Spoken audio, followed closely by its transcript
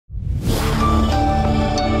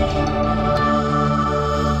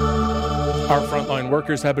Our frontline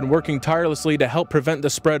workers have been working tirelessly to help prevent the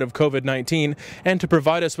spread of COVID-19 and to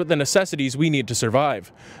provide us with the necessities we need to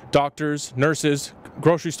survive. Doctors, nurses,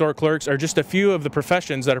 grocery store clerks are just a few of the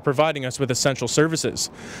professions that are providing us with essential services.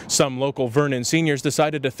 Some local Vernon seniors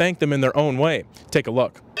decided to thank them in their own way. Take a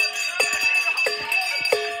look.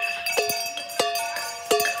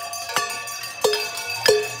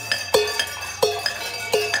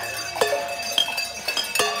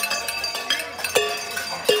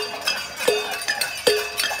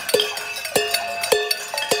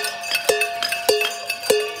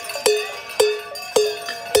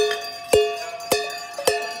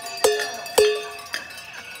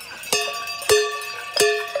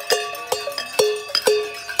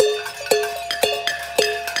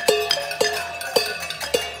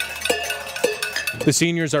 The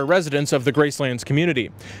seniors are residents of the Gracelands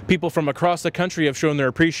community. People from across the country have shown their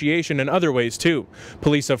appreciation in other ways too.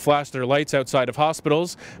 Police have flashed their lights outside of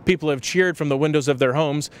hospitals, people have cheered from the windows of their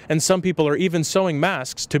homes, and some people are even sewing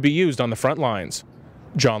masks to be used on the front lines.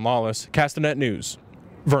 John Lawless, Castanet News,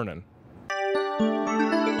 Vernon.